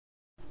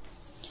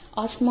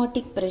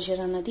Osmotic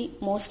pressure అన్నది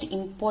most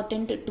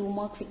important 2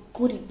 marks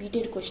ఎక్కువ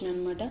repeated question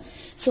అనమాట.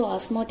 సో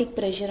ఆస్మాటిక్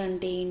ప్రెషర్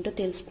అంటే ఏంటో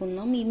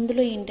తెలుసుకుందాం.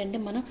 ఇందులో ఏంటంటే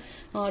మనం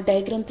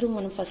డయాగ్రామ్ త్రూ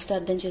మనం ఫస్ట్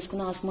అర్థం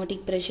చేసుకుందాం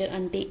ఆస్మాటిక్ ప్రెషర్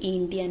అంటే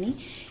ఏంటి అని.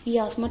 ఈ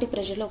ఆస్మాటిక్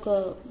ప్రెషర్లో ఒక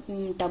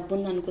టబ్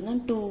ఉంది అనుకుందాం,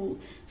 2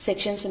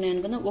 సెక్షన్స్ ఉన్నాయి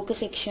అనుకుందాం. ఒక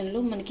సెక్షన్లో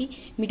మనకి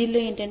మిడిల్లో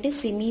ఏంటంటే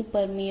semi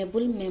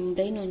permeable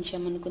membrane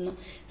ఉంచామనుకుందాం.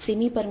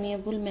 Semi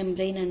permeable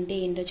membrane అంటే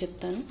ఏంటో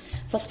చెప్తాను.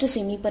 First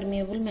semi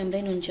permeable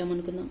membrane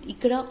ఉంచామనుకుందాం.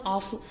 ఇక్కడ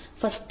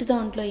ఫస్ట్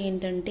దాంట్లో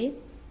ఏంటంటే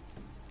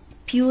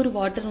ప్యూర్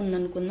వాటర్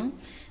ఉందనుకుందాం,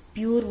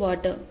 ప్యూర్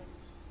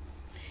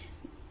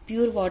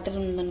వాటర్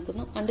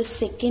ఉందనుకుందాం. అండ్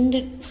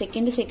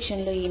సెకండ్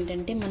సెక్షన్లో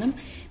ఏంటంటే మనం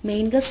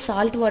మెయిన్గా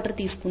సాల్ట్ వాటర్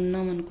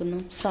తీసుకున్నాం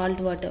అనుకుందాం.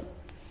 సాల్ట్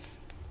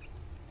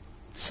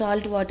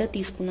వాటర్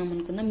తీసుకున్నాం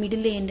అనుకుందాం.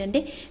 మిడిల్లో ఏంటంటే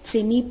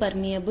సెమీ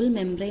పర్మియబుల్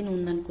మెంబ్రెయిన్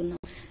ఉందనుకుందాం.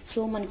 సో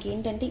మనకి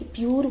ఏంటంటే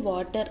ప్యూర్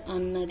వాటర్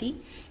అన్నది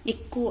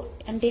ఎక్కువ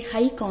అంటే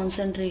హై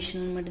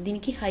కాన్సన్ట్రేషన్ అనమాట.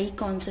 దీనికి హై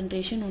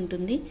కాన్సన్ట్రేషన్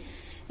ఉంటుంది,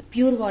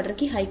 ప్యూర్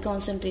వాటర్కి హై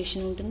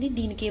కాన్సన్ట్రేషన్ ఉంటుంది.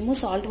 దీనికేమో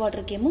సాల్ట్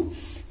వాటర్కి ఏమో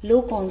లో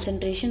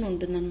కాన్సన్ట్రేషన్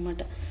ఉంటుంది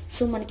అనమాట.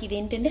 సో మనకి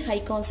ఇదేంటంటే హై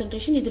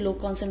కాన్సన్ట్రేషన్, ఇది లో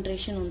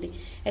కాన్సన్ట్రేషన్ ఉంది.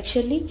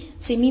 యాక్చువల్లీ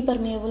సెమీ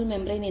పర్మియబుల్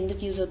మెంబ్రెయిన్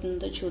ఎందుకు యూజ్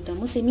అవుతుందో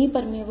చూద్దాము. సెమీ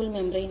పర్మియబుల్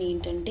మెంబ్రెయిన్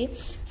ఏంటంటే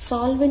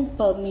సాల్వెంట్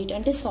పర్మిట్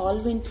అంటే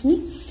సాల్వెంట్స్ని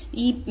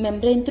ఈ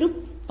మెంబ్రెయిన్ త్రూ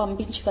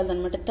పంపించగలదు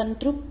అనమాట. తన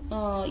త్రూ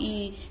ఈ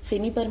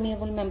సెమీ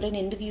పర్మియబుల్ మెంబ్రెయిన్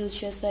ఎందుకు యూజ్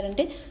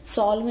చేస్తారంటే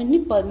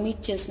సాల్వెంట్ని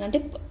పర్మిట్ చేస్తుంది,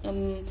 అంటే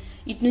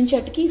ఇటు నుంచి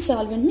అటుకి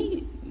సాల్వెంట్ని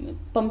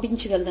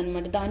పంపించగలదు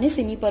అనమాట. దాన్ని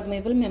సెమీ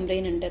పర్మియబుల్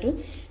మెంబ్రెయిన్ అంటారు.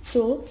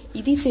 సో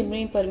ఇది semi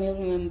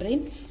permeable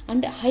membrane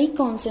and high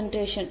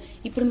concentration.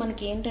 ఇప్పుడు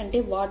మనకి ఏంటంటే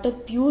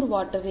ప్యూర్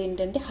వాటర్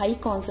ఏంటంటే హై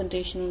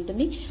కాన్సన్ట్రేషన్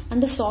ఉంటుంది,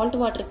 అండ్ సాల్ట్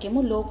వాటర్కి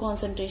ఏమో లో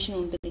కాన్సన్ట్రేషన్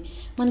ఉంటుంది.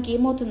 మనకి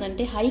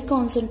ఏమవుతుందంటే హై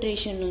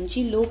కాన్సన్ట్రేషన్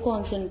నుంచి లో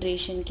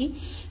కాన్సన్ట్రేషన్కి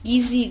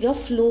ఈజీగా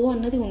ఫ్లో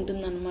అన్నది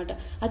ఉంటుంది అనమాట.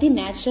 అది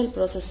న్యాచురల్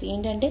ప్రాసెస్.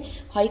 ఏంటంటే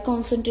హై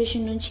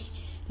కాన్సన్ట్రేషన్ నుంచి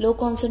లో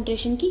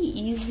కాన్సన్ట్రేషన్కి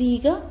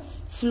ఈజీగా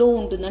ఫ్లో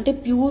ఉంటుంది, అంటే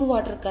ప్యూర్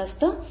వాటర్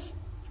కాస్త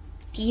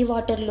ఈ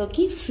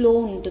వాటర్లోకి ఫ్లో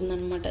ఉంటుంది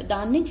అనమాట.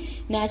 దాన్ని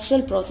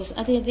న్యాచురల్ ప్రాసెస్,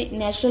 అదే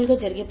న్యాచురల్గా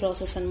జరిగే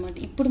ప్రాసెస్ అనమాట.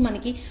 ఇప్పుడు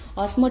మనకి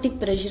ఆస్మాటిక్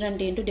ప్రెషర్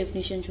అంటే ఏంటో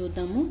డెఫినేషన్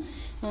చూద్దాము.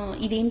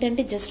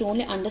 ఇదేంటంటే జస్ట్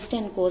ఓన్లీ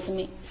అండర్స్టాండ్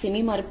కోసమే.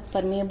 సెమీ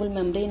పర్మియబుల్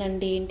మెంబ్రెయిన్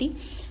అంటే ఏంటి,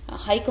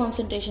 హై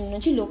కాన్సన్ట్రేషన్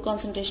నుంచి లో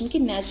కాన్సన్ట్రేషన్కి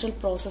న్యాచురల్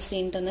ప్రాసెస్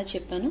ఏంటన్నది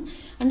చెప్పాను,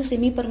 అండ్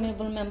సెమీ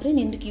పర్మియబుల్ మెంబ్రెయిన్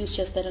ఎందుకు యూజ్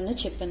చేస్తారన్నది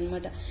చెప్పాను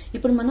అనమాట.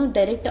 ఇప్పుడు మనం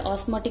డైరెక్ట్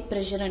ఆస్మాటిక్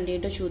ప్రెషర్ అంటే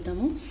ఏంటో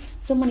చూద్దాము.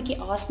 సో మనకి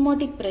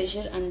ఆస్మాటిక్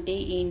ప్రెషర్ అంటే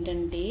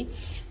ఏంటంటే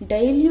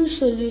dilute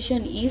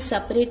solution is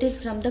separated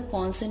from the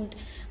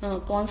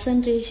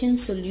concentration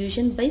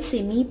solution by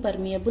semi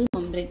permeable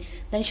membrane.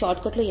 దాని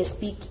షార్ట్ కట్ లో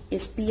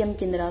ఎస్పిఎం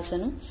కింద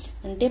రాశాను.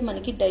 అంటే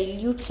మనకి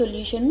dilute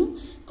solution,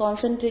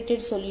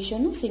 concentrated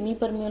solution semi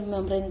permeable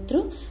membrane through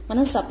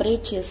మనం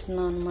సపరేట్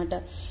చేస్తున్నాం అనమాట.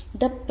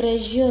 The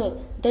pressure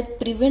that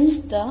prevents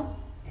the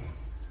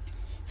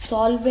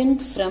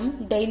solvent from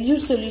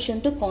dilute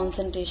solution to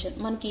concentration.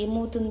 మనకి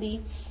ఏమవుతుంది,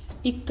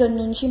 ఇక్కడ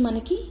నుంచి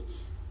మనకి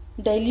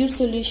డైల్యూట్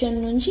సొల్యూషన్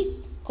నుంచి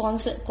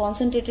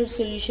కాన్సన్ట్రేటెడ్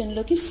సొల్యూషన్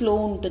లోకి ఫ్లో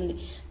ఉంటుంది,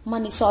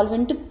 మన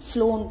సాల్వెంట్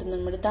ఫ్లో ఉంటుంది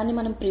అనమాట. దాన్ని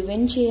మనం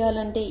ప్రివెంట్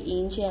చేయాలంటే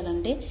ఏం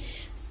చేయాలంటే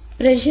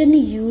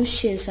ప్రెషర్ని యూజ్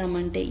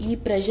చేసామంటే, ఈ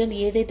ప్రెషర్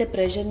ఏదైతే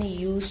ప్రెషర్ని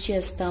యూజ్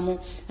చేస్తామో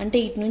అంటే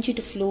ఇటు నుంచి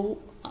ఇటు ఫ్లో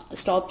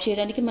స్టాప్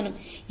చేయడానికి మనం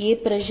ఏ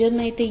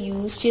ప్రెషర్ని అయితే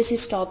యూజ్ చేసి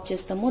స్టాప్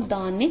చేస్తామో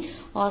దాన్ని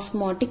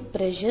ఆస్మాటిక్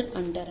ప్రెషర్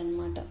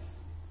అంటారనమాట.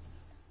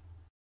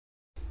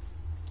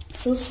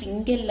 సో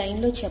సింగిల్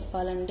లైన్లో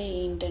చెప్పాలంటే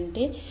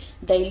ఏంటంటే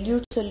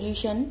dilute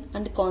solution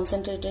and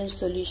concentrated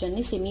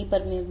సొల్యూషన్ని semi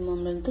permeable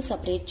మెంబ్రెయిన్తో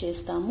separate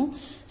చేస్తాము.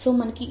 సో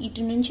మనకి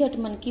ఇటు నుంచి అటు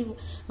మనకి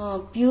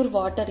ప్యూర్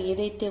వాటర్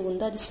ఏదైతే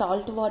ఉందో అది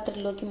సాల్ట్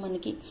వాటర్లోకి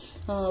మనకి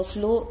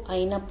ఫ్లో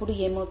అయినప్పుడు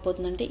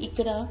ఏమైపోతుందంటే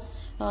ఇక్కడ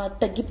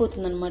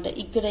తగ్గిపోతుంది అనమాట.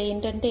 ఇక్కడ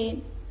ఏంటంటే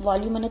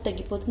వాల్యూమ్ అనేది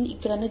తగ్గిపోతుంది,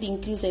 ఇక్కడ అనేది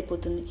ఇంక్రీజ్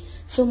అయిపోతుంది.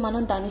 సో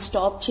మనం దాన్ని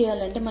స్టాప్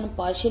చేయాలంటే మనం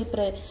పార్షియల్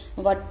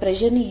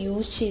ప్రెషర్ని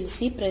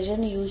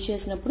యూజ్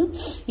చేసినప్పుడు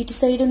ఇటు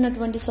సైడ్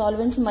ఉన్నటువంటి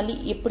సాల్వెంట్స్ మళ్ళీ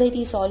ఎప్పుడైతే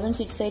ఈ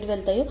సాల్వెంట్స్ ఇటు సైడ్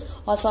వెళ్తాయో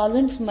ఆ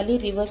సాల్వెంట్స్ మళ్ళీ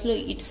రివర్స్లో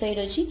ఇటు సైడ్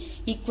వచ్చి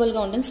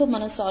ఈక్వల్గా ఉంటుంది. సో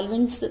మన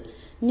సాల్వెంట్స్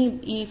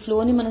ఈ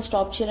ఫ్లోని మనం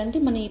స్టాప్ చేయాలంటే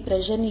మనం ఈ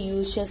ప్రెషర్ని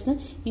యూజ్ చేస్తున్నాం.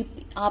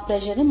 ఆ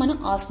ప్రెషర్ని మనం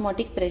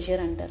ఆస్మాటిక్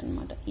ప్రెషర్ అంటారు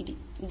అనమాట. ఇది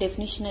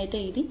డెఫినేషన్ అయితే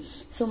ఇది.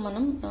 సో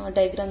మనం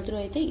డయాగ్రామ్ త్రూ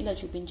అయితే ఇలా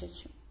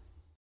చూపించవచ్చు.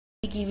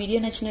 మీకు ఈ వీడియో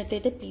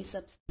నచ్చినట్లయితే ప్లీజ్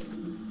సబ్స్క్రైబ్.